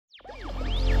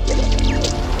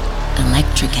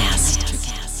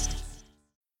Electricast.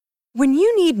 When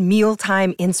you need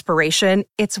mealtime inspiration,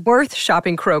 it's worth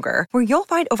shopping Kroger, where you'll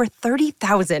find over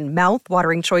 30,000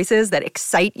 mouth-watering choices that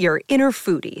excite your inner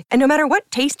foodie. And no matter what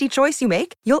tasty choice you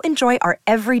make, you'll enjoy our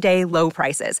everyday low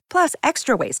prices, plus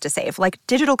extra ways to save, like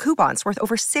digital coupons worth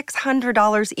over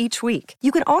 $600 each week.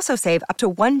 You can also save up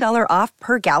to $1 off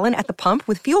per gallon at the pump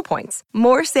with fuel points.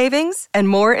 More savings and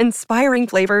more inspiring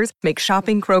flavors make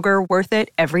shopping Kroger worth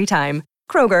it every time.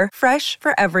 Kroger, fresh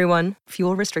for everyone.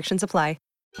 Fuel restrictions apply.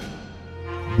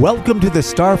 Welcome to the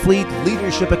Starfleet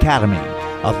Leadership Academy,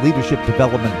 a leadership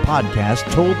development podcast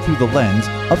told through the lens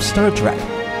of Star Trek.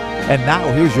 And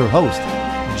now here's your host,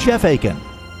 Jeff Aiken.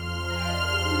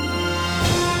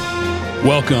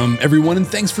 Welcome, everyone, and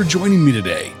thanks for joining me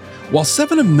today. While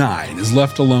 7 of 9 is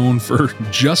left alone for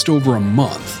just over a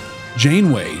month,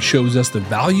 Janeway shows us the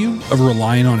value of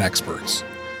relying on experts.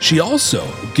 She also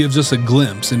gives us a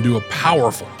glimpse into a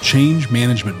powerful change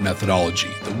management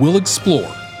methodology that we'll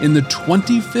explore in the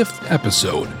 25th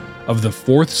episode of the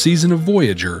 4th season of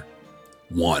Voyager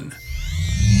 1.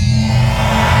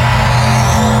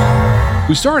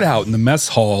 We start out in the mess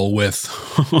hall with,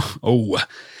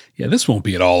 this won't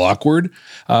be at all awkward.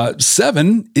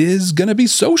 7 is going to be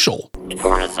social.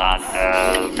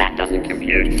 That doesn't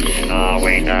compute.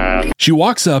 She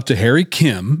walks up to Harry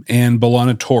Kim and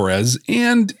B'Elanna Torres,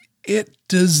 and it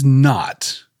does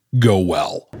not go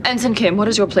well. Ensign Kim, what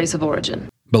is your place of origin?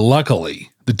 But luckily,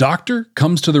 the Doctor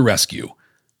comes to the rescue.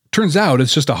 Turns out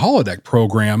it's just a holodeck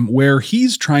program where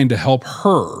he's trying to help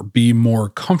her be more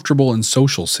comfortable in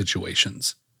social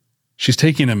situations. She's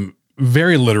taking him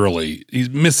very literally. He's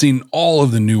missing all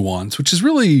of the nuance, which is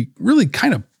really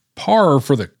kind of par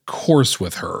for the course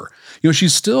with her. You know,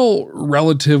 she's still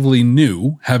relatively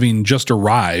new, having just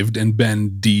arrived and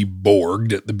been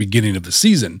deborged at the beginning of the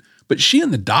season, but she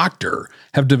and the Doctor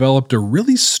have developed a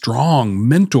really strong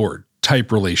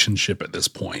mentor-type relationship at this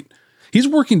point. He's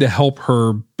working to help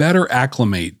her better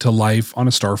acclimate to life on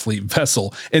a Starfleet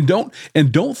vessel. And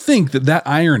don't think that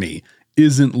irony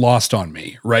isn't lost on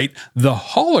me, right? The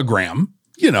hologram,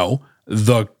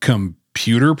 the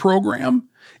computer program,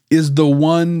 is the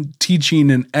one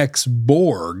teaching an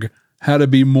ex-Borg how to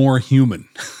be more human.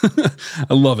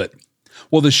 I love it.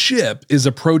 Well, the ship is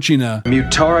approaching a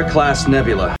Mutara-class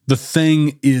nebula. The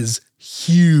thing is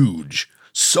huge.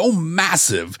 So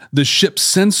massive, the ship's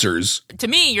sensors... To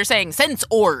me, you're saying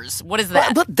sensors. What is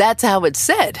that? But that's how it's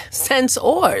said.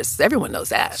 Sensors. Everyone knows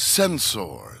that.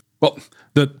 Sensor. Well,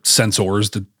 the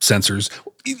sensors.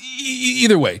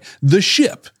 Either way, the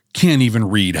ship can't even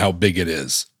read how big it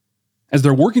is. As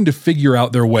they're working to figure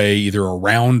out their way either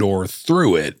around or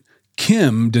through it,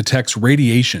 Kim detects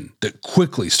radiation that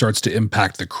quickly starts to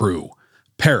impact the crew.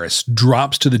 Paris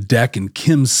drops to the deck and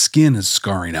Kim's skin is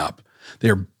scarring up. They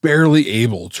are barely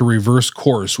able to reverse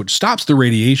course, which stops the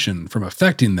radiation from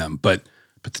affecting them, but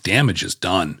the damage is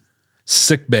done.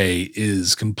 Sickbay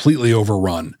is completely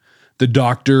overrun. The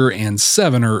Doctor and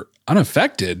 7 are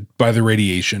unaffected by the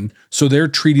radiation, so they're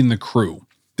treating the crew.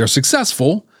 They're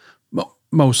successful,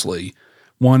 mostly.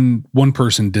 One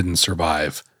person didn't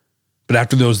survive. But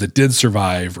after those that did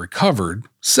survive recovered,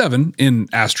 7, in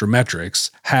astrometrics,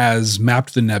 has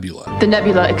mapped the nebula. The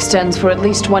nebula extends for at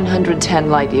least 110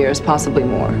 light years, possibly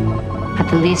more. At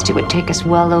the least, it would take us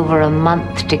well over a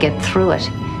month to get through it,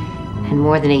 and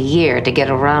more than a year to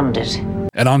get around it.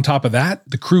 And on top of that,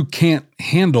 the crew can't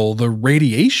handle the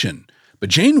radiation. But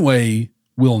Janeway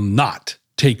will not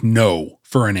take no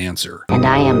for an answer. And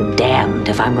I am damned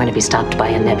if I'm going to be stopped by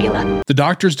a nebula. The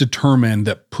Doctor's determined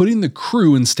that putting the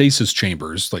crew in stasis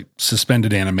chambers, like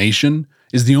suspended animation,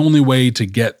 is the only way to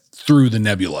get through the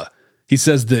nebula. He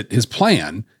says that his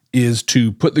plan is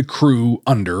to put the crew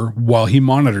under while he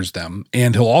monitors them,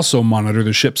 and he'll also monitor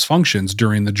the ship's functions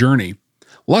during the journey.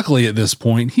 Luckily, at this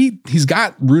point, he's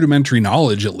got rudimentary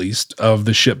knowledge, at least, of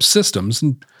the ship's systems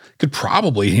and could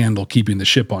probably handle keeping the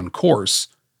ship on course.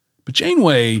 But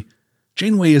Janeway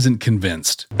isn't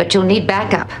convinced. But you'll need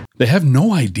backup. They have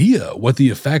no idea what the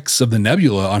effects of the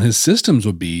nebula on his systems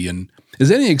would be, and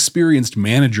as any experienced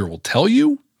manager will tell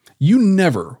you, you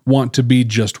never want to be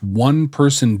just one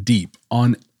person deep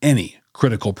on any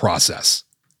critical process.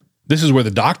 This is where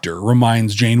the Doctor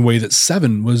reminds Janeway that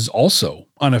 7 was also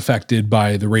unaffected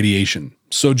by the radiation.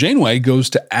 So Janeway goes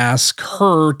to ask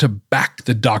her to back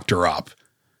the Doctor up.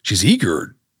 She's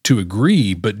eager to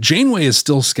agree, but Janeway is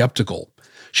still skeptical.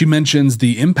 She mentions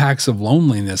the impacts of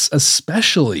loneliness,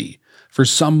 especially for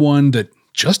someone that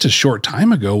just a short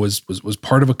time ago was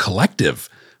part of a collective,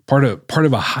 part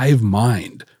of a hive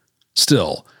mind.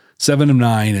 Still, 7 of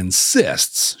 9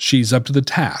 insists she's up to the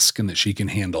task and that she can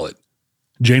handle it.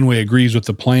 Janeway agrees with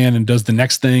the plan and does the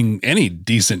next thing any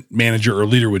decent manager or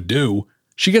leader would do.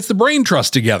 She gets the brain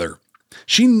trust together.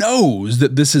 She knows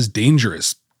that this is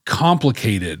dangerous,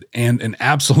 complicated, and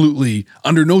absolutely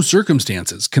under no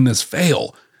circumstances can this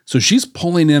fail. So she's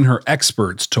pulling in her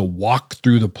experts to walk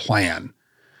through the plan.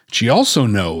 She also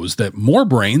knows that more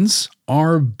brains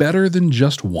are better than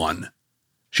just one.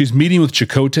 She's meeting with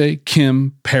Chakotay,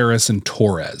 Kim, Paris, and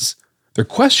Torres. They're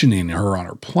questioning her on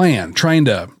her plan, trying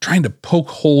to poke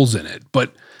holes in it,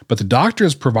 but the doctor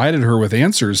has provided her with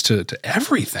answers to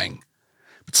everything.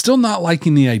 But still not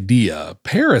liking the idea,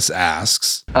 Paris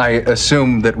asks, I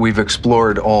assume that we've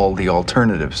explored all the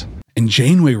alternatives. And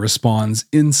Janeway responds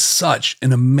in such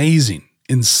an amazing,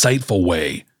 insightful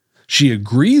way. She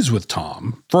agrees with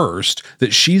Tom, first,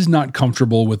 that she's not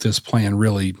comfortable with this plan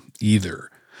really either.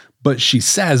 But she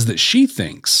says that she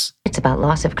thinks It's about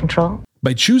loss of control.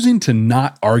 by choosing to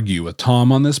not argue with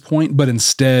Tom on this point, but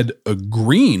instead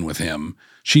agreeing with him,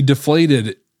 she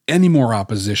deflated any more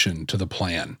opposition to the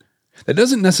plan. That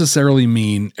doesn't necessarily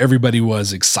mean everybody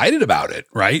was excited about it,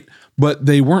 right? But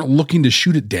they weren't looking to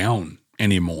shoot it down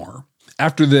anymore.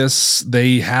 After this,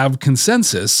 they have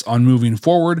consensus on moving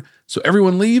forward, so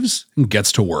everyone leaves and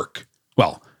gets to work.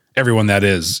 Well, everyone that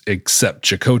is, except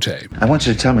Chakotay. I want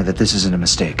you to tell me that this isn't a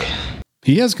mistake.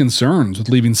 He has concerns with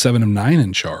leaving 7 of 9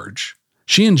 in charge.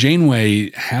 She and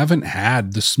Janeway haven't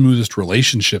had the smoothest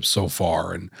relationship so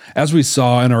far, and as we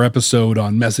saw in our episode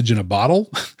on Message in a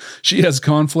Bottle, she has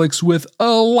conflicts with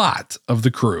a lot of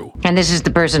the crew. And this is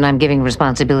the person I'm giving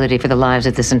responsibility for the lives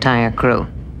of this entire crew.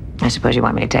 I suppose you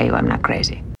want me to tell you I'm not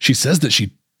crazy. She says that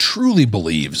she truly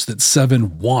believes that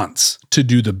 7 wants to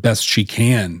do the best she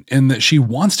can, and that she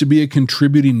wants to be a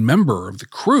contributing member of the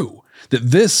crew,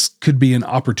 that this could be an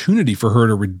opportunity for her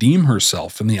to redeem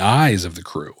herself in the eyes of the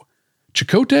crew.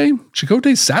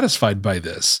 Chakotay's satisfied by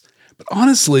this, but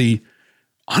honestly,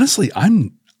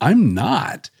 I'm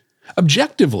not.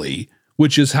 Objectively,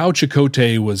 which is how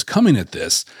Chakotay was coming at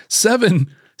this, 7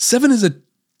 is a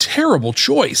terrible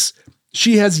choice.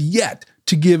 She has yet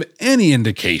to give any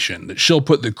indication that she'll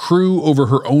put the crew over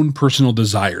her own personal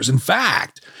desires. In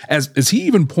fact, as he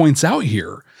even points out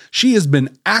here, she has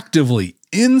been actively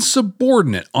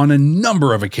insubordinate on a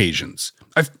number of occasions.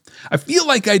 I feel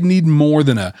like I'd need more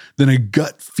than a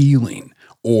gut feeling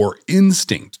or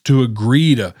instinct to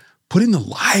agree to putting the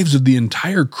lives of the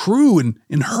entire crew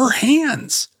in her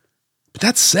hands. But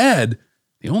that said,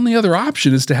 the only other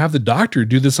option is to have the doctor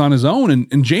do this on his own,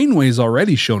 and Janeway's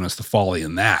already shown us the folly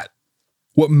in that.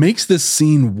 What makes this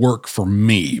scene work for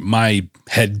me, my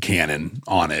headcanon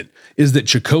on it, is that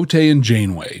Chakotay and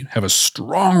Janeway have a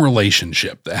strong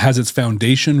relationship that has its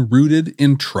foundation rooted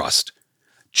in trust.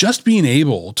 Just being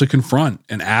able to confront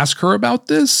and ask her about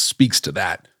this speaks to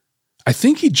that. I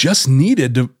think he just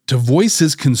needed to voice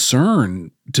his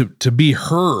concern, to be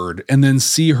heard, and then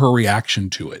see her reaction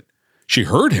to it. She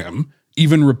heard him,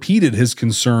 even repeated his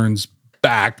concerns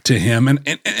back to him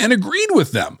and agreed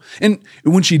with them. And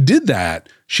when she did that,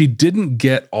 she didn't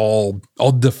get all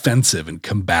defensive and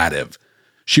combative.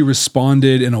 She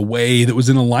responded in a way that was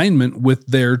in alignment with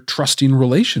their trusting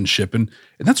relationship. And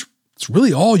that's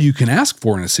really all you can ask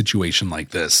for in a situation like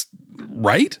this,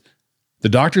 right? The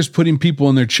doctor's putting people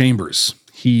in their chambers.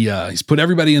 He's put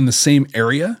everybody in the same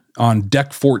area on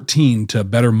deck 14 to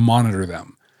better monitor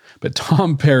them. But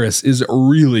Tom Paris is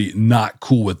really not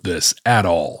cool with this at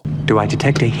all. Do I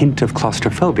detect a hint of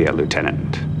claustrophobia,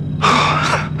 Lieutenant?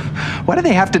 Why do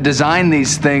they have to design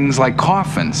these things like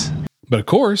coffins? But of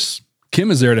course, Kim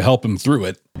is there to help him through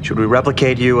it. Should we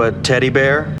replicate you a teddy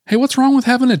bear? Hey, what's wrong with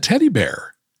having a teddy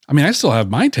bear? I mean, I still have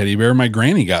my teddy bear my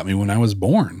granny got me when I was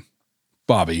born.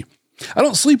 Bobby. I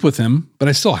don't sleep with him, but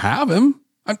I still have him.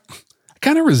 I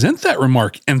kind of resent that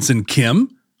remark, Ensign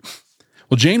Kim.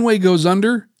 Well, Janeway goes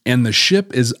under, and the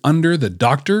ship is under the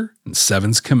Doctor and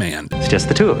 7's command. It's just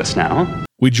the two of us now.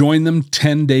 We join them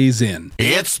 10 days in.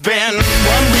 It's been 1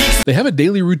 week. They have a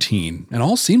daily routine, and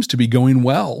all seems to be going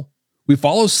well. We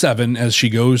follow 7 as she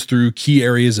goes through key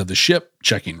areas of the ship,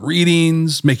 checking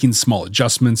readings, making small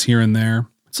adjustments here and there.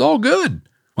 It's all good.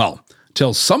 Well,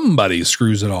 till somebody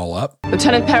screws it all up.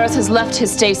 Lieutenant Paris has left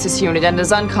his stasis unit and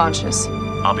is unconscious.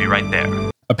 I'll be right there.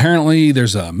 Apparently,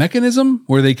 there's a mechanism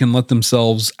where they can let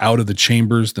themselves out of the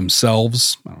chambers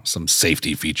themselves, some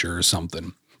safety feature or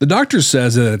something. The doctor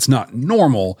says that it's not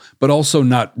normal, but also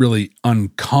not really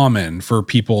uncommon for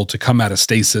people to come out of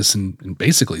stasis and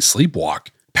basically sleepwalk.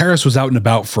 Paris was out and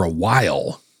about for a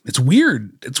while. It's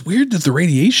weird. It's weird that the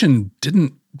radiation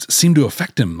didn't seem to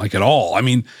affect him like at all. I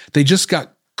mean, they just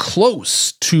got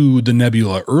close to the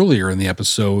nebula earlier in the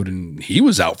episode and he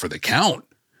was out for the count.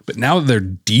 But now that they're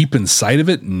deep inside of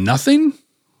it, nothing?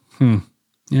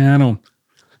 Yeah,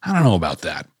 I don't know about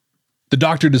that. The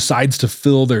doctor decides to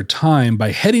fill their time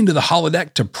by heading to the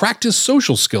holodeck to practice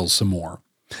social skills some more.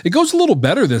 It goes a little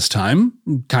better this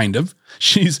time, kind of.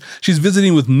 She's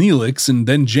visiting with Neelix and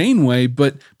then Janeway,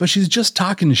 but she's just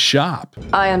talking shop.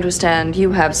 I understand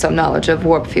you have some knowledge of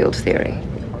warp field theory.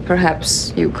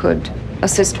 Perhaps you could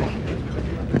assist me.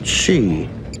 Let's see.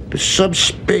 The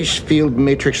subspace field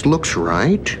matrix looks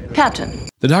right. Captain.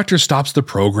 The doctor stops the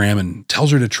program and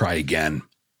tells her to try again.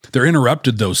 They're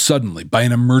interrupted, though, suddenly by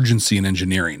an emergency in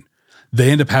engineering. They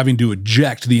end up having to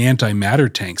eject the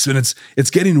antimatter tanks, and it's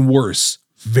getting worse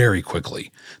very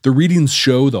quickly. The readings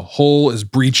show the hull is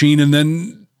breaching, and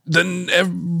then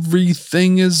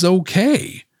everything is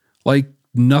okay. Like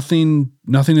nothing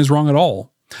is wrong at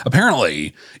all.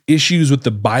 Apparently, issues with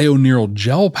the bioneural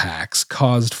gel packs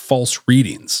caused false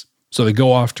readings, so they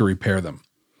go off to repair them.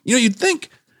 You know, you'd think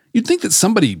that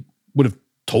somebody would have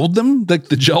told them that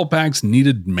the gel packs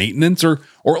needed maintenance or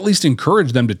at least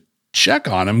encouraged them to check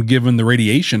on them given the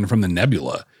radiation from the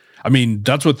nebula. I mean,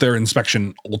 that's what their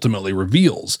inspection ultimately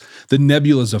reveals. The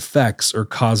nebula's effects are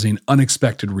causing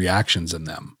unexpected reactions in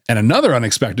them. And another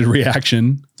unexpected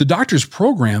reaction, the doctor's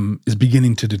program is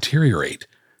beginning to deteriorate.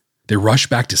 They rush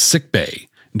back to sickbay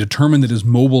and determine that his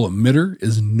mobile emitter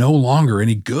is no longer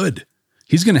any good.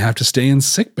 He's going to have to stay in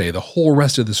sickbay the whole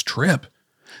rest of this trip.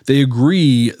 They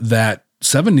agree that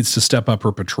Seven needs to step up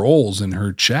her patrols and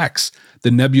her checks.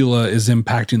 The nebula is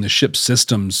impacting the ship's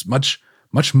systems much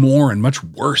more and much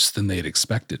worse than they had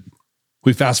expected.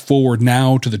 We fast forward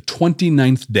now to the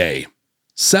 29th day.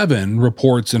 Seven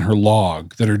reports in her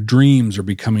log that her dreams are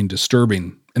becoming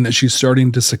disturbing and that she's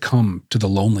starting to succumb to the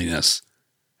loneliness.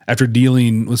 After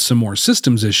dealing with some more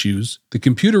systems issues, the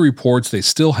computer reports they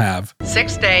still have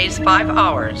 6 days, 5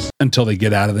 hours until they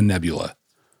get out of the nebula.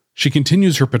 She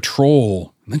continues her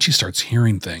patrol, and then she starts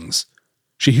hearing things.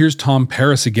 She hears Tom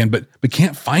Paris again, but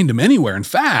can't find him anywhere. In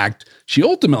fact, she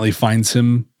ultimately finds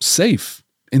him safe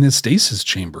in his stasis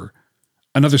chamber.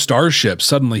 Another starship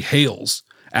suddenly hails,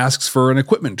 asks for an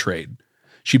equipment trade.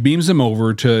 She beams him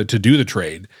over to do the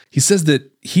trade. He says that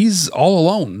he's all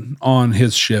alone on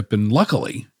his ship and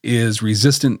luckily is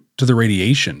resistant to the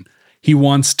radiation. He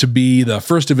wants to be the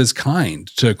first of his kind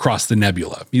to cross the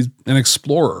nebula. He's an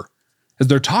explorer. As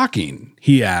they're talking,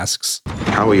 he asks,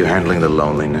 "How are you handling the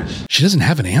loneliness?" She doesn't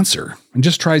have an answer and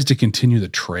just tries to continue the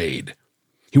trade.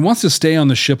 He wants to stay on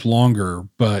the ship longer,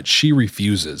 but she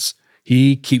refuses.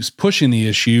 He keeps pushing the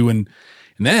issue and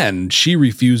then she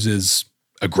refuses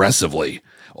aggressively,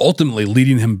 ultimately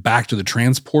leading him back to the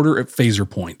transporter at phaser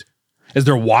point. As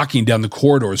they're walking down the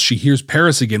corridors, she hears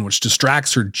Paris again, which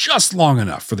distracts her just long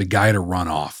enough for the guy to run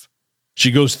off. She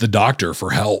goes to the doctor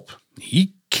for help.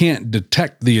 He can't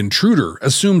detect the intruder,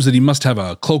 assumes that he must have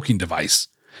a cloaking device.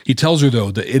 He tells her,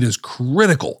 though, that it is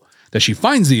critical that she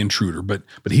finds the intruder, but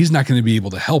he's not going to be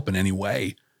able to help in any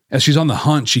way. As she's on the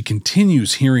hunt, she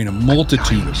continues hearing a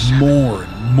multitude of more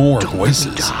and more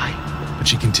voices. But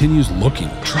she continues looking,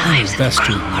 trying her best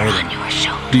to ignore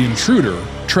them. The intruder,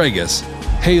 Tragus,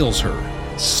 hails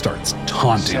her, starts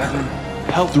taunting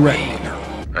her, threatening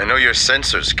her. I know your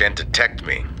sensors can't detect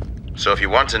me, so if you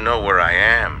want to know where I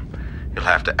am, you'll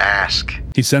have to ask.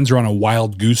 He sends her on a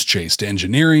wild goose chase to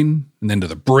engineering and then to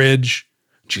the bridge.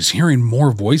 She's hearing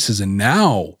more voices, and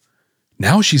now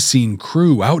she's seeing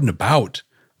crew out and about,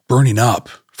 burning up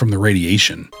from the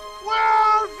radiation.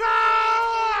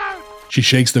 She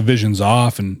shakes the visions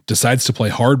off and decides to play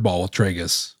hardball with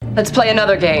Tragus. Let's play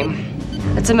another game.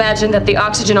 Let's imagine that the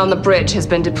oxygen on the bridge has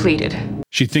been depleted.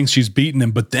 She thinks she's beaten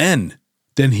him, but then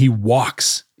he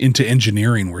walks into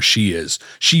engineering where she is.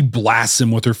 She blasts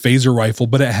him with her phaser rifle,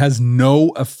 but it has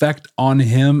no effect on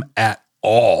him at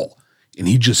all. And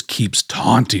he just keeps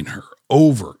taunting her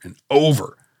over and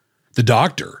over. The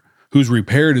doctor, who's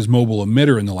repaired his mobile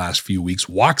emitter in the last few weeks,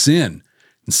 walks in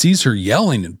and sees her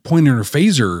yelling and pointing her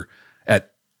phaser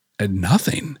at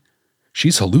nothing.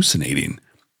 She's hallucinating.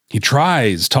 He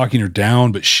tries talking her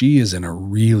down, but she is in a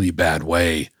really bad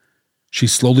way. She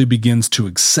slowly begins to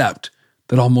accept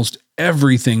that almost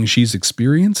everything she's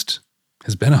experienced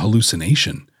has been a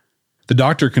hallucination. The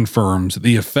doctor confirms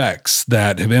the effects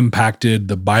that have impacted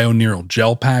the bioneural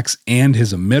gel packs and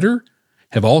his emitter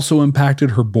have also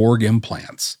impacted her Borg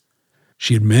implants.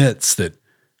 She admits that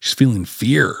she's feeling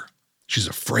fear. She's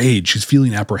afraid. She's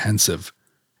feeling apprehensive.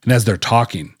 And as they're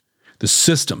talking, the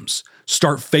systems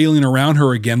start failing around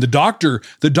her again. The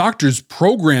doctor's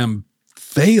program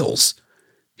fails.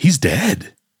 He's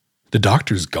dead. The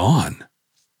doctor's gone.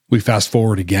 We fast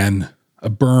forward again. A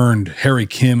burned Harry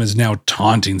Kim is now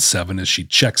taunting Seven as she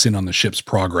checks in on the ship's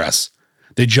progress.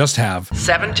 They just have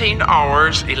 17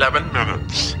 hours, 11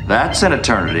 minutes. That's an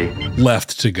eternity.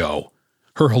 left to go.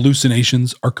 Her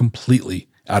hallucinations are completely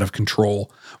out of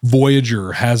control.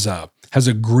 Voyager has a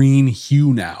green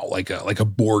hue now, like a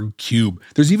Borg cube.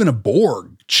 There's even a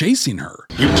Borg chasing her.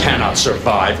 You cannot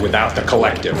survive without the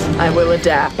collective. I will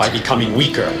adapt. By becoming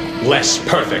weaker, less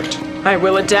perfect. I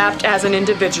will adapt as an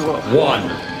individual.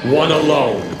 One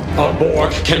alone. A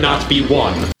Borg cannot be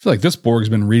one. I feel like this Borg's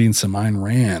been reading some Ayn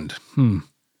Rand.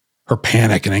 Her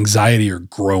panic and anxiety are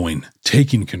growing,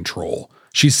 taking control.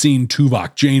 She's seen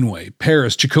Tuvok, Janeway,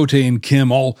 Paris, Chakotay, and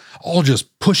Kim all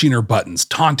just pushing her buttons,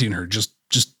 taunting her, just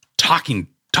talking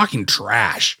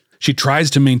trash. She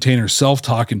tries to maintain her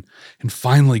self-talk and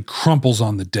finally crumples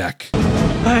on the deck.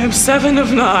 I am 7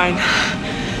 of 9.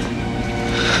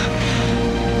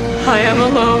 I am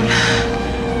alone,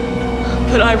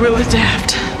 but I will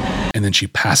adapt. And then she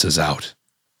passes out.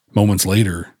 Moments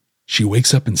later, she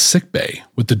wakes up in sickbay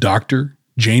with the doctor,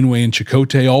 Janeway, and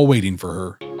Chakotay all waiting for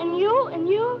her. And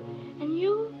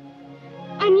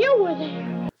you were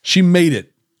there. She made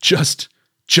it, just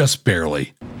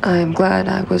barely. I'm glad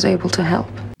I was able to help.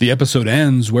 The episode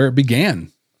ends where it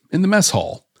began, in the mess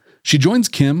hall. She joins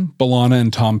Kim, B'Elanna,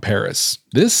 and Tom Paris.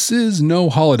 This is no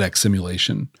holodeck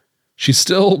simulation. She's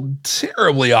still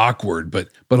terribly awkward, but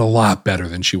a lot better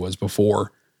than she was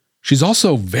before. She's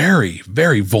also very,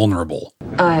 very vulnerable.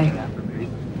 I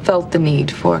felt the need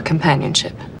for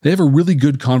companionship. They have a really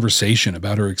good conversation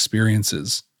about her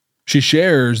experiences. She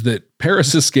shares that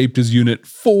Paris escaped his unit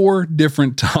 4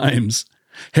 different times.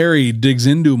 Harry digs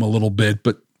into him a little bit,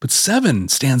 but Seven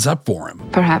stands up for him.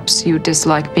 Perhaps you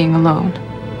dislike being alone.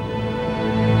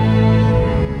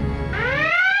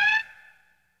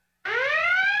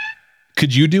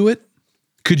 Could you do it?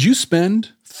 Could you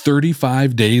spend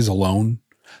 35 days alone?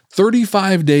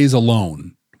 35 days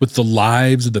alone with the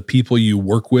lives of the people you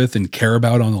work with and care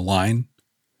about on the line?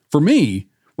 For me,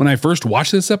 when I first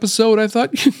watched this episode, I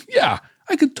thought, yeah,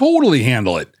 I could totally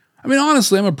handle it. I mean,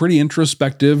 honestly, I'm a pretty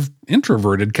introspective,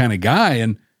 introverted kind of guy,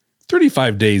 and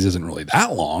 35 days isn't really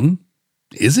that long,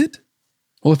 is it?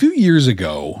 Well, a few years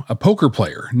ago, a poker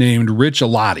player named Rich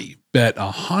Alati bet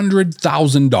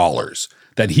 $100,000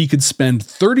 that he could spend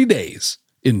 30 days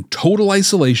in total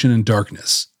isolation and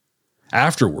darkness.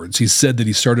 Afterwards, he said that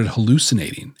he started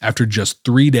hallucinating after just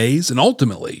 3 days, and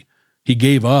ultimately, he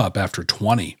gave up after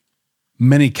 20.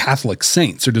 Many Catholic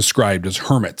saints are described as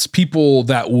hermits, people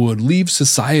that would leave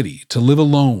society to live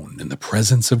alone in the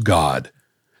presence of God.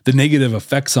 The negative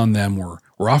effects on them were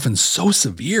often so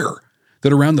severe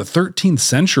that around the 13th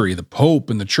century, the Pope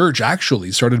and the Church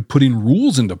actually started putting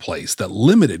rules into place that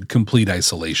limited complete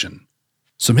isolation.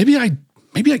 So maybe I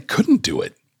couldn't do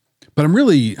it, but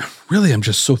I'm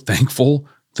just so thankful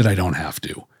that I don't have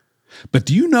to. But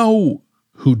do you know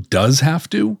who does have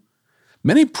to?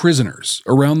 Many prisoners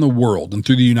around the world and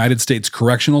through the United States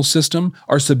correctional system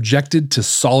are subjected to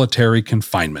solitary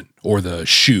confinement, or the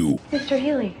SHU. Mr.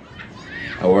 Healy.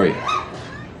 How are you?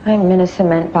 I'm in a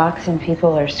cement box and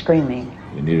people are screaming.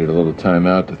 You needed a little time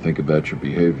out to think about your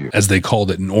behavior. As they called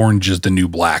it in Orange is the New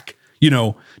Black. You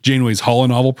know, Janeway's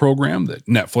holonovel program that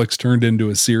Netflix turned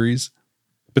into a series.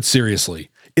 But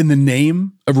seriously, in the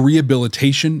name of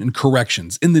rehabilitation and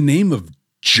corrections, in the name of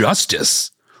justice,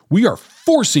 we are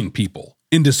forcing people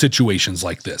into situations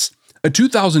like this. A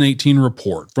 2018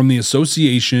 report from the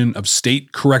Association of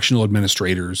State Correctional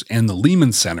Administrators and the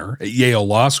Lehman Center at Yale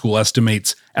Law School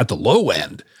estimates at the low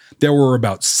end, there were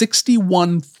about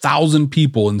 61,000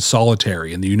 people in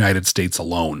solitary in the United States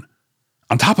alone.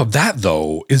 On top of that,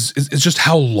 though, is just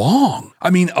how long. I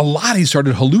mean, Alati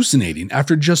started hallucinating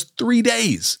after just 3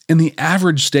 days, and the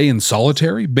average stay in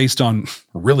solitary, based on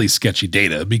really sketchy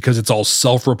data because it's all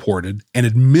self-reported and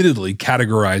admittedly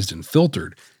categorized and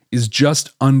filtered, is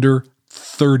just under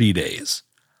 30 days.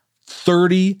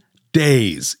 30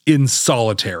 days in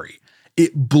solitary.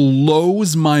 It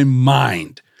blows my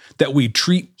mind that we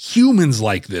treat humans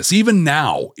like this, even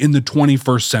now in the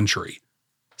 21st century.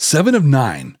 7 of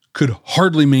 9 could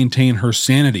hardly maintain her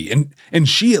sanity, and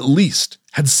she at least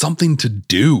had something to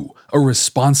do, a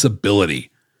responsibility.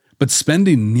 But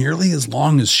spending nearly as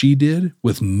long as she did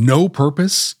with no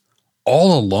purpose,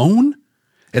 all alone,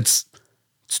 it's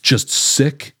just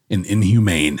sick and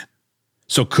inhumane.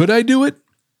 So could I do it?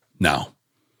 No,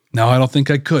 I don't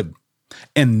think I could.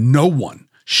 And no one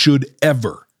should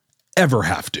ever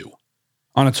have to.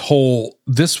 On its whole,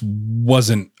 this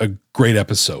wasn't a great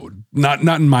episode. Not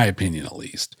in my opinion, at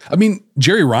least. I mean,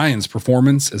 Jerry Ryan's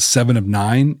performance as 7 of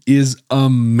 9 is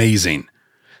amazing.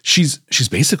 She's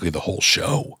basically the whole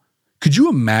show. Could you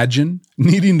imagine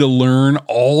needing to learn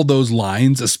all those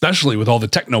lines, especially with all the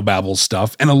technobabble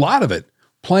stuff, and a lot of it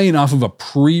playing off of a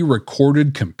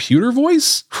pre-recorded computer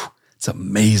voice? It's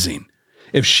amazing.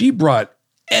 If she brought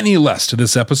any less to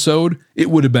this episode, it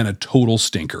would have been a total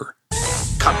stinker.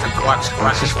 Come to Quark's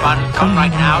Crush Fun. Come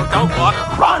right now. Don't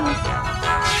walk. Run!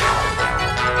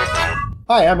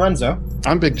 Hi, I'm Renzo.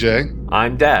 I'm Big J.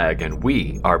 I'm Dag, and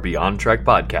we are Beyond Trek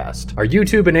Podcast. Our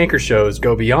YouTube and Anchor shows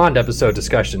go beyond episode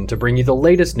discussion to bring you the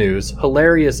latest news,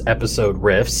 hilarious episode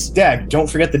riffs. Dag, don't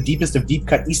forget the deepest of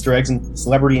deep-cut Easter eggs and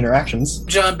celebrity interactions.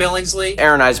 John Billingsley.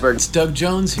 Aaron Eisberg. Doug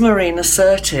Jones. Marina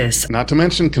Sirtis. Not to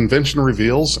mention convention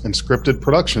reveals and scripted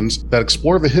productions that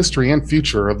explore the history and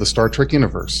future of the Star Trek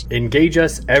universe. Engage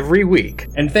us every week.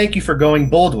 And thank you for going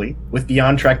boldly with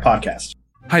Beyond Trek Podcast.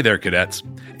 Hi there, cadets.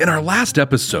 In our last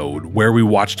episode, where we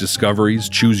watched Discovery's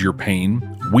Choose Your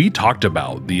Pain, we talked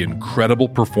about the incredible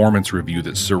performance review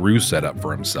that Saru set up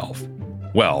for himself.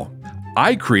 Well,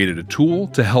 I created a tool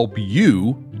to help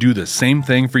you do the same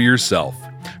thing for yourself.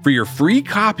 For your free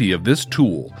copy of this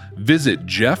tool, visit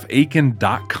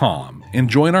jeffaiken.com and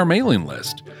join our mailing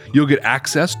list. You'll get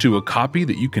access to a copy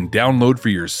that you can download for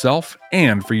yourself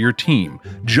and for your team.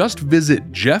 Just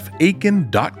visit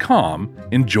jeffaiken.com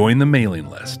and join the mailing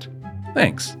list.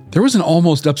 Thanks. There was an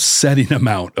almost upsetting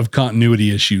amount of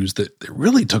continuity issues that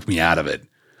really took me out of it.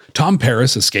 Tom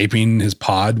Paris escaping his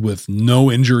pod with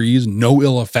no injuries, no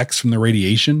ill effects from the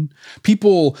radiation.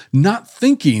 People not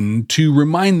thinking to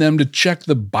remind them to check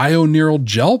the bioneural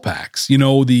gel packs. You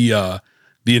know, the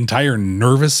entire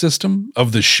nervous system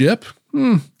of the ship.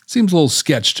 Seems a little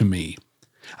sketch to me.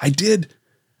 I did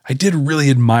really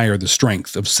admire the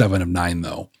strength of 7 of 9,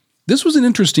 though. This was an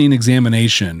interesting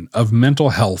examination of mental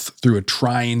health through a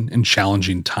trying and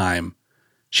challenging time.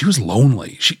 She was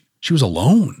lonely. She was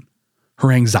alone.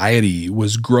 Her anxiety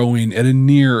was growing at a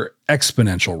near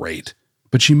exponential rate,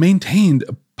 but she maintained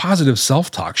a positive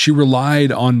self-talk. She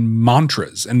relied on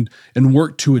mantras and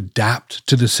worked to adapt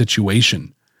to the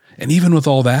situation. And even with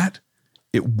all that,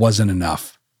 it wasn't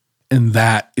enough. And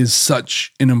that is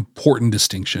such an important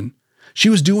distinction. She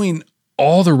was doing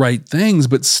all the right things,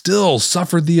 but still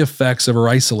suffered the effects of her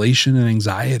isolation and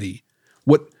anxiety.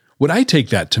 What I take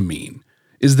that to mean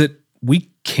is that we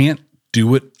can't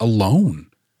do it alone.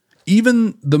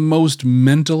 Even the most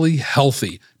mentally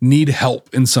healthy need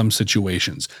help in some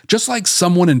situations, just like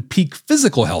someone in peak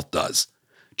physical health does.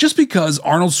 Just because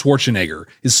Arnold Schwarzenegger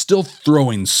is still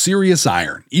throwing serious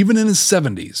iron, even in his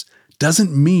 70s,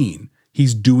 doesn't mean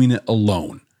he's doing it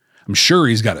alone. I'm sure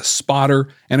he's got a spotter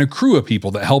and a crew of people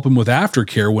that help him with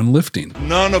aftercare when lifting.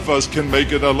 None of us can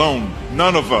make it alone.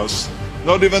 None of us.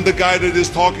 Not even the guy that is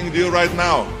talking to you right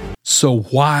now. So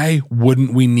why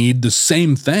wouldn't we need the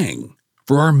same thing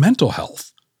for our mental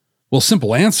health? Well,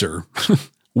 simple answer,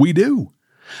 we do.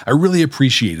 I really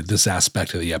appreciated this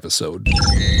aspect of the episode.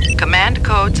 Command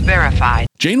codes verified.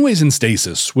 Janeway's in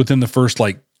stasis within the first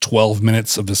 12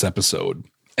 minutes of this episode.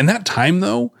 And that time,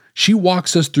 though, she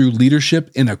walks us through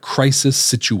leadership in a crisis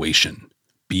situation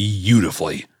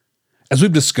beautifully. As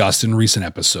we've discussed in recent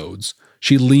episodes,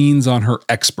 she leans on her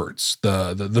experts,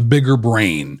 the bigger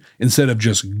brain, instead of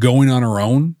just going on her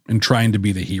own and trying to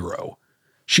be the hero.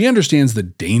 She understands the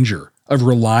danger of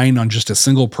relying on just a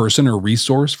single person or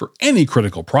resource for any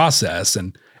critical process.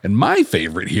 And my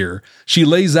favorite here, she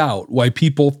lays out why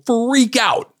people freak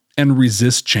out and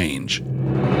resist change.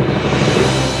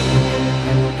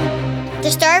 The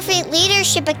Starfleet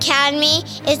Leadership Academy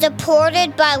is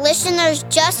supported by listeners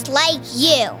just like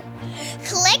you.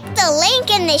 Click the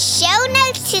link in the show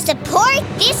notes to support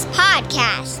this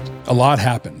podcast. A lot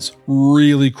happens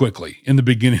really quickly in the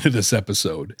beginning of this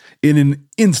episode. In an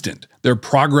instant, their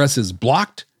progress is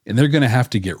blocked, and they're going to have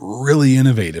to get really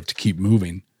innovative to keep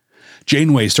moving.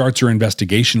 Janeway starts her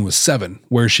investigation with 7,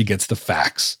 where she gets the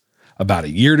facts. About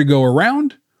a year to go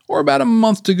around, or about a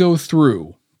month to go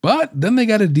through. But then they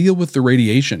got to deal with the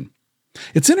radiation.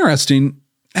 It's interesting,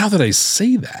 now that I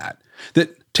say that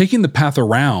taking the path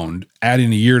around,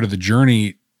 adding a year to the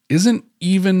journey, isn't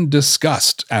even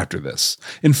discussed after this.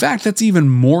 In fact, that's even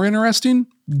more interesting,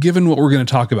 given what we're going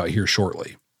to talk about here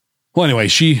shortly. Well, anyway,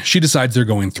 she decides they're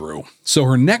going through. So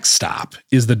her next stop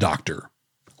is the doctor.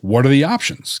 What are the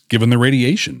options, given the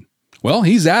radiation? Well,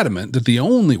 he's adamant that the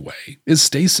only way is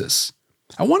stasis.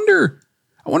 I wonder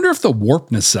if the warp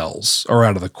nacelles are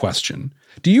out of the question.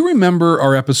 Do you remember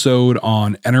our episode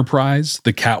on Enterprise,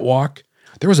 the catwalk?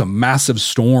 There was a massive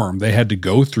storm they had to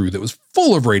go through that was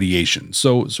full of radiation,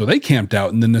 so they camped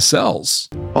out in the nacelles.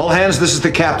 All hands, this is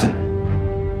the captain.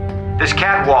 This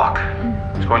catwalk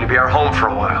is going to be our home for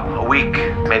a while, a week,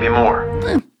 maybe more.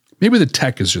 Maybe the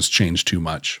tech has just changed too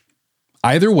much.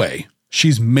 Either way,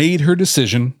 she's made her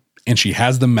decision and she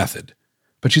has the method.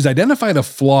 But she's identified a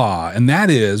flaw, and that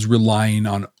is relying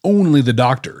on only the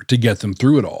doctor to get them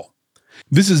through it all.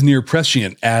 This is near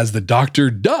prescient, as the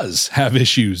doctor does have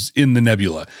issues in the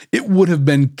nebula. It would have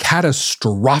been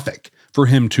catastrophic for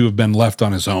him to have been left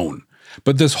on his own.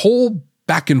 But this whole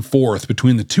back and forth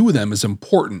between the two of them is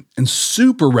important and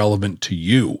super relevant to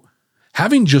you.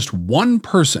 Having just one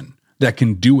person that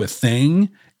can do a thing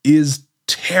is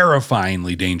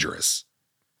terrifyingly dangerous.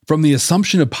 From the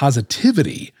assumption of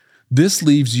positivity, this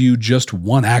leaves you just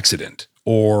one accident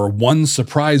or one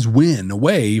surprise win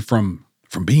away from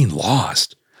being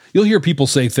lost. You'll hear people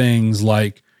say things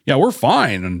like, yeah, we're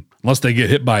fine unless they get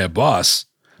hit by a bus.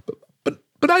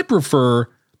 But I prefer,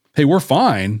 hey, we're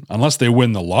fine unless they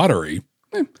win the lottery.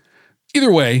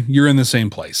 Either way, you're in the same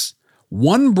place.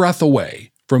 One breath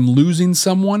away from losing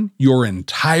someone your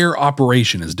entire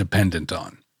operation is dependent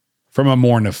on. From a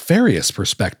more nefarious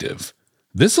perspective,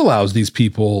 this allows these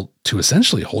people to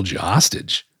essentially hold you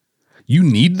hostage. You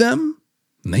need them,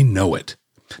 and they know it.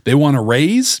 They want a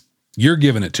raise, you're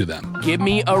giving it to them. Give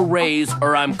me a raise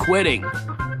or I'm quitting.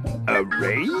 A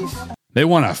raise? They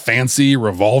want a fancy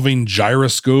revolving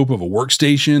gyroscope of a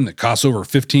workstation that costs over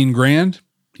 15 grand.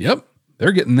 Yep,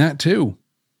 they're getting that too.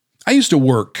 I used to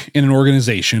work in an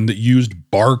organization that used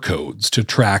barcodes to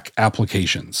track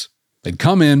applications. They'd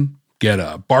come in, get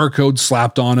a barcode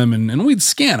slapped on them, and we'd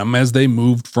scan them as they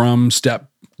moved from step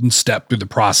and step through the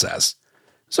process.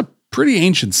 It's a pretty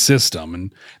ancient system,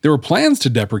 and there were plans to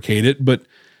deprecate it, but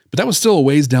that was still a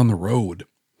ways down the road.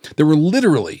 There were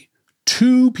literally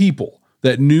 2 people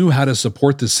that knew how to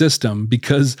support the system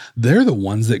because they're the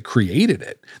ones that created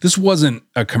it. This wasn't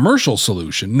a commercial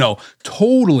solution. No,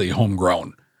 totally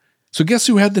homegrown. So guess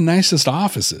who had the nicest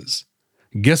offices?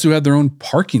 Guess who had their own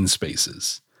parking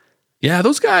spaces? Yeah,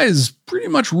 those guys pretty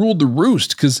much ruled the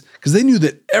roost because they knew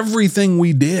that everything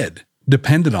we did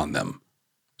depended on them.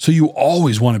 So you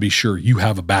always want to be sure you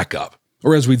have a backup,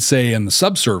 or as we'd say in the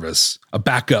subservice, a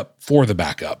backup for the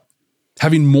backup.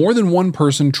 Having more than one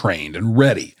person trained and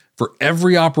ready for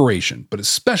every operation, but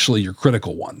especially your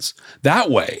critical ones.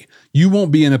 That way, you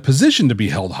won't be in a position to be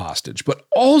held hostage, but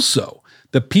also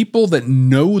the people that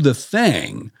know the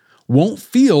thing won't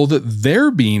feel that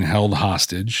they're being held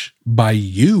hostage by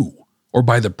you or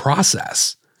by the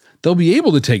process. They'll be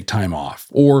able to take time off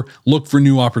or look for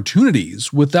new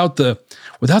opportunities without the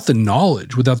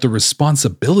knowledge, without the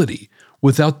responsibility,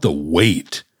 without the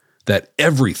weight that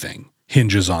everything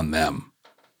hinges on them.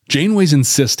 Janeway's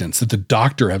insistence that the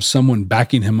doctor have someone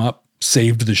backing him up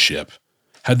saved the ship.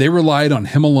 Had they relied on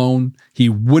him alone, he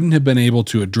wouldn't have been able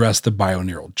to address the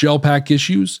bioneural gel pack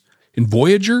issues, and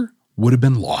Voyager would have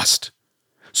been lost.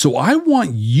 So I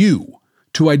want you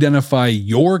to identify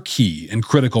your key and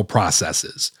critical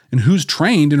processes and who's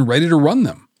trained and ready to run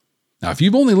them. Now, if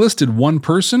you've only listed one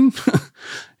person,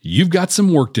 you've got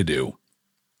some work to do.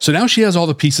 So now she has all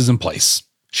the pieces in place.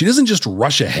 She doesn't just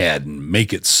rush ahead and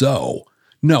make it so.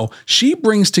 No, she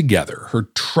brings together her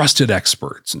trusted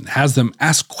experts and has them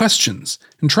ask questions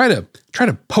and try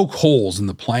to poke holes in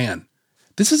the plan.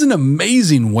 This is an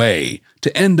amazing way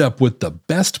to end up with the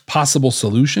best possible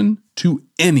solution to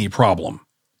any problem.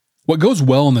 What goes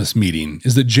well in this meeting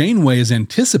is that Janeway has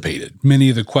anticipated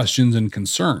many of the questions and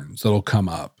concerns that'll come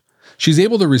up. She's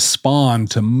able to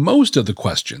respond to most of the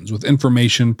questions with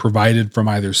information provided from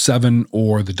either Seven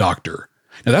or the Doctor.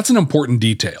 Now that's an important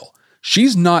detail.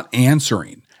 She's not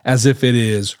answering as if it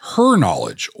is her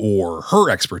knowledge or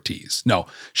her expertise. No,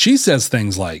 she says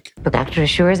things like, "The doctor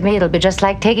assures me it'll be just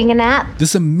like taking a nap."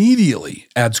 This immediately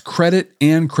adds credit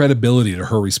and credibility to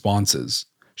her responses.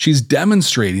 She's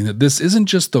demonstrating that this isn't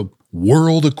just the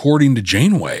world according to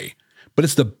Janeway, but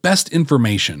it's the best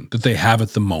information that they have at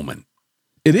the moment.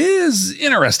 It is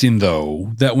interesting,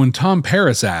 though, that when Tom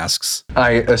Paris asks,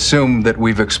 I assume that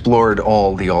we've explored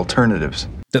all the alternatives,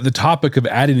 that the topic of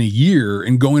adding a year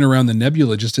and going around the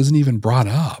nebula just isn't even brought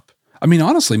up. I mean,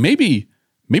 honestly, maybe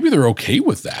they're okay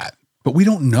with that, but we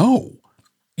don't know.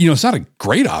 It's not a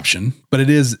great option, but it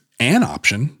is an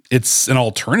option. It's an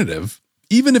alternative.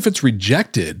 Even if it's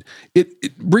rejected,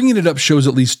 bringing it up shows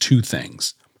at least 2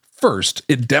 things. First,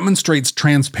 it demonstrates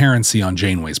transparency on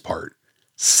Janeway's part.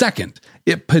 Second,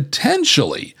 it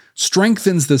potentially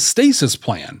strengthens the stasis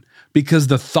plan because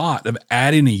the thought of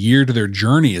adding a year to their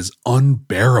journey is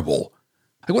unbearable.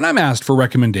 Like when I'm asked for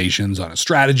recommendations on a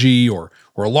strategy or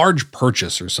a large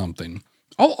purchase or something,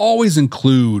 I'll always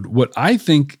include what I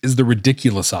think is the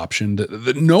ridiculous option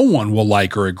that no one will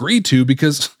like or agree to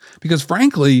because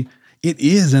frankly, it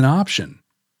is an option.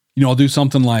 I'll do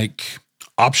something like,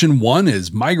 option 1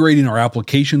 is migrating our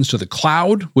applications to the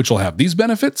cloud, which will have these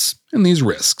benefits and these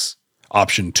risks.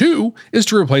 Option 2 is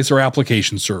to replace our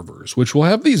application servers, which will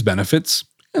have these benefits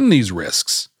and these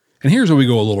risks. And here's where we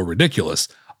go a little ridiculous.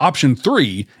 Option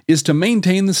 3 is to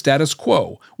maintain the status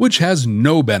quo, which has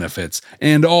no benefits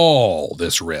and all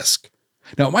this risk.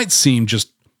 Now, it might seem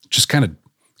just kind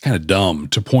of dumb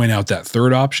to point out that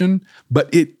third option,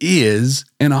 but it is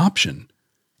an option.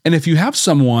 And if you have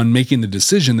someone making the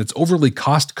decision that's overly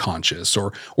cost conscious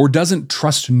or doesn't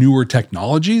trust newer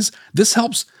technologies, this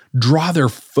helps draw their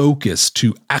focus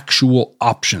to actual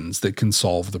options that can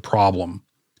solve the problem.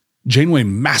 Janeway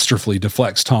masterfully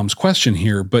deflects Tom's question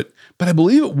here, but I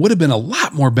believe it would have been a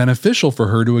lot more beneficial for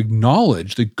her to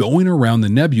acknowledge that going around the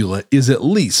nebula is at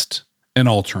least an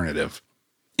alternative.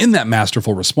 In that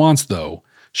masterful response, though,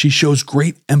 she shows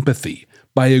great empathy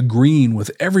by agreeing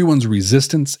with everyone's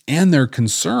resistance and their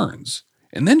concerns.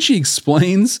 And then she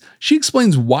explains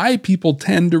why people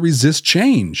tend to resist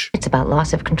change. It's about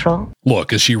loss of control.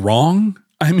 Look, is she wrong?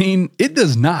 I mean, it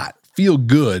does not feel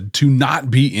good to not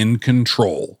be in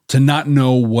control, to not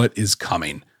know what is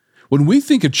coming. When we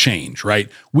think of change, right,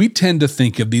 we tend to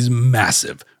think of these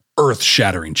massive,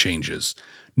 earth-shattering changes.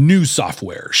 New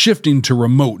software, shifting to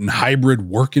remote and hybrid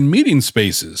work and meeting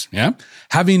spaces,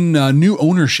 having new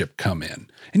ownership come in.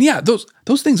 And yeah, those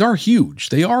things are huge.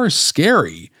 They are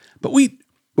scary, but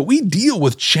we deal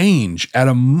with change at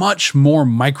a much more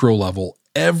micro level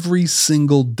every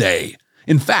single day.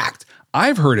 In fact,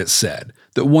 I've heard it said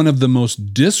that one of the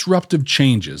most disruptive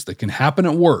changes that can happen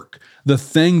at work, the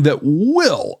thing that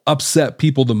will upset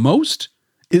people the most,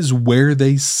 is where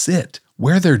they sit,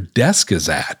 where their desk is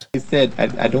at. I said,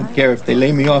 I don't care if they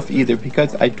lay me off either,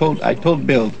 because I told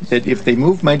Bill that if they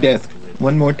move my desk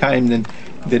one more time,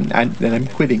 then I'm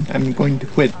quitting. I'm going to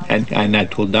quit. And I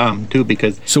told Dom too,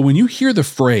 because... So when you hear the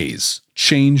phrase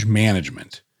change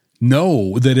management,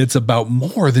 know that it's about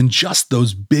more than just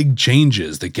those big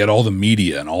changes that get all the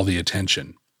media and all the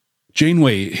attention.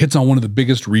 Janeway hits on one of the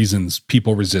biggest reasons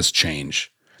people resist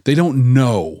change. They don't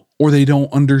know or they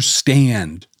don't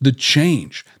understand the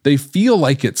change. They feel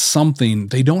like it's something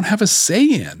they don't have a say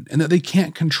in and that they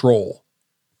can't control.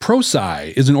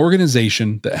 ProSci is an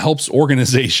organization that helps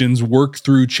organizations work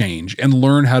through change and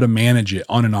learn how to manage it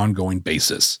on an ongoing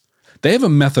basis. They have a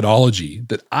methodology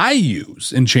that I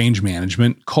use in change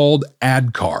management called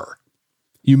ADKAR.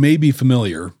 You may be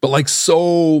familiar, but like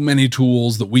so many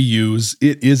tools that we use,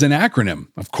 it is an acronym.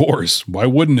 Of course, why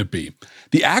wouldn't it be?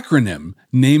 The acronym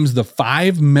names the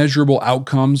 5 measurable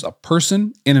outcomes a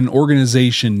person and an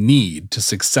organization need to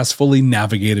successfully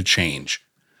navigate a change.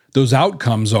 Those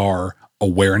outcomes are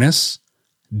awareness,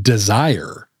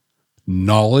 desire,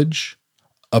 knowledge,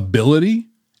 ability,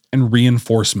 and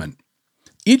reinforcement.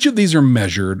 Each of these are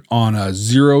measured on a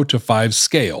 0 to 5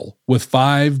 scale, with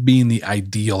 5 being the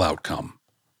ideal outcome.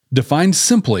 Defined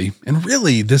simply, and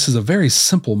really this is a very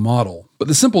simple model, but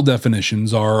the simple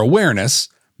definitions are awareness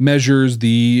measures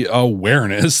the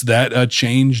awareness that a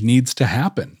change needs to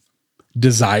happen.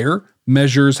 Desire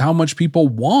measures how much people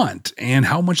want and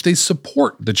how much they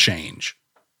support the change.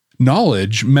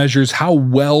 Knowledge measures how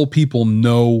well people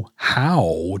know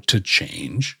how to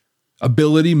change.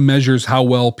 Ability measures how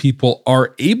well people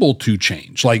are able to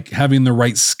change, like having the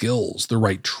right skills, the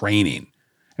right training.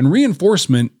 And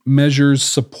reinforcement measures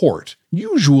support,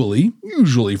 usually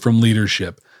from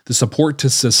leadership, the support to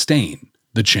sustain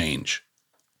the change.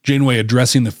 Janeway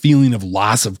addressing the feeling of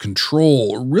loss of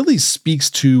control really speaks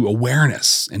to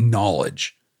awareness and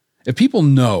knowledge. If people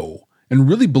know and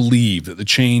really believe that the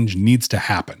change needs to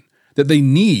happen, that they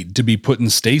need to be put in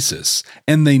stasis,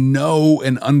 and they know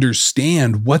and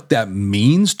understand what that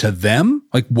means to them,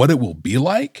 like what it will be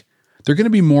like, they're going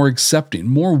to be more accepting,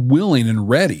 more willing and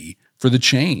ready for the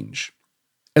change.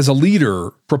 As a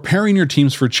leader, preparing your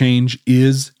teams for change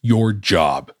is your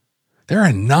job. There are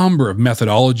a number of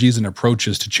methodologies and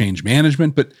approaches to change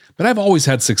management, but I've always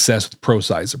had success with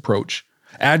ProSci's approach.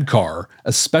 ADKAR,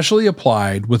 especially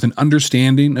applied with an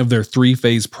understanding of their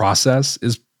 3-phase process,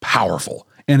 is powerful,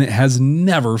 and it has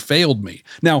never failed me.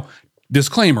 Now,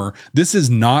 disclaimer, this is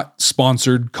not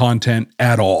sponsored content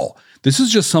at all. This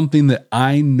is just something that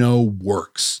I know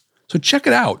works. So check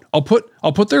it out. I'll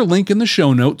put their link in the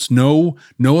show notes. No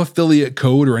affiliate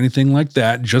code or anything like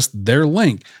that, just their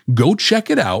link. Go check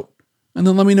it out and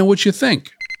then let me know what you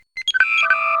think.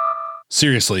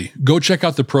 Seriously, go check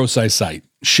out the ProSci site.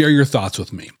 Share your thoughts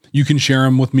with me. You can share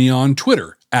them with me on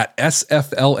Twitter at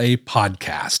SFLA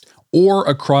Podcast or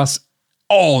across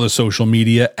all the social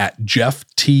media at Jeff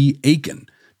T. Aiken.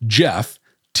 Jeff,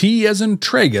 T as in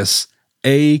Tragus,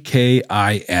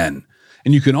 A-K-I-N.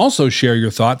 And you can also share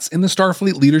your thoughts in the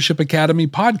Starfleet Leadership Academy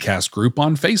podcast group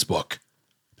on Facebook.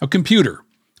 Now, computer,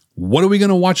 what are we going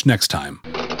to watch next time?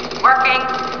 Working.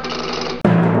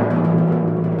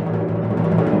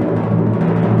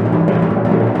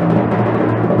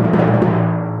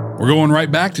 going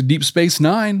right back to Deep Space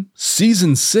Nine,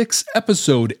 Season 6,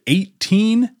 Episode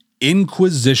 18,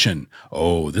 Inquisition.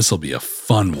 Oh, this'll be a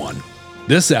fun one.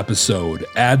 This episode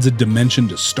adds a dimension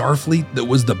to Starfleet that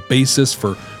was the basis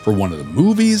for one of the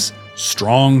movies,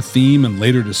 strong theme and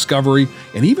later discovery,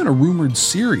 and even a rumored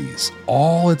series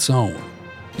all its own.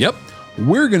 Yep,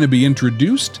 we're going to be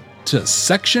introduced to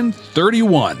Section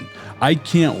 31. I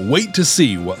can't wait to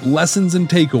see what lessons and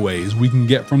takeaways we can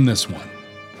get from this one.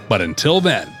 But until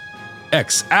then,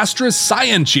 Ex Astra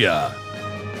Scientia!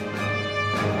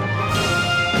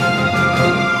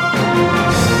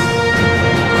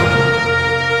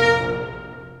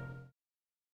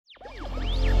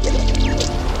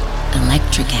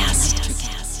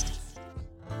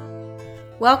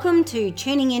 Welcome to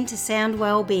Tuning Into Sound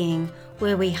Wellbeing,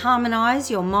 where we harmonise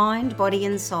your mind, body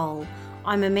and soul.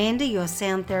 I'm Amanda, your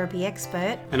sound therapy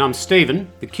expert. And I'm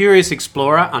Stephen, the curious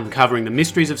explorer uncovering the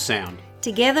mysteries of sound.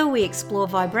 Together we explore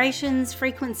vibrations,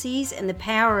 frequencies and the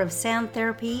power of sound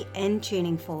therapy and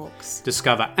tuning forks.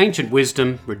 Discover ancient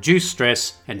wisdom, reduce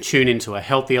stress and tune into a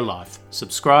healthier life.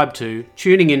 Subscribe to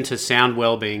Tuning Into Sound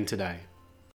Wellbeing today.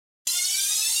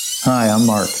 Hi, I'm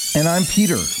Mark. And I'm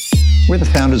Peter. We're the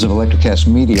founders of Electrocast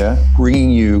Media,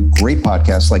 bringing you great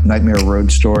podcasts like Nightmare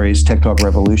Road Stories, Tech Talk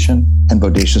Revolution, and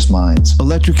Bodacious Minds.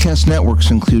 Electrocast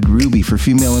networks include Ruby for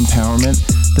female empowerment,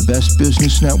 the Best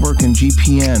Business Network, and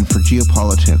GPN for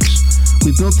geopolitics.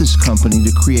 We built this company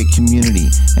to create community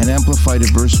and amplify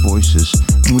diverse voices,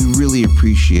 and we really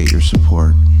appreciate your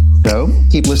support. So,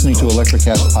 keep listening to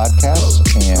Electrocast podcasts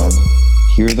and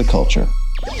hear the culture.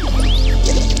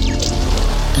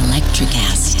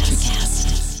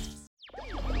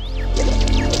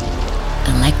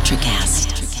 Electrocast.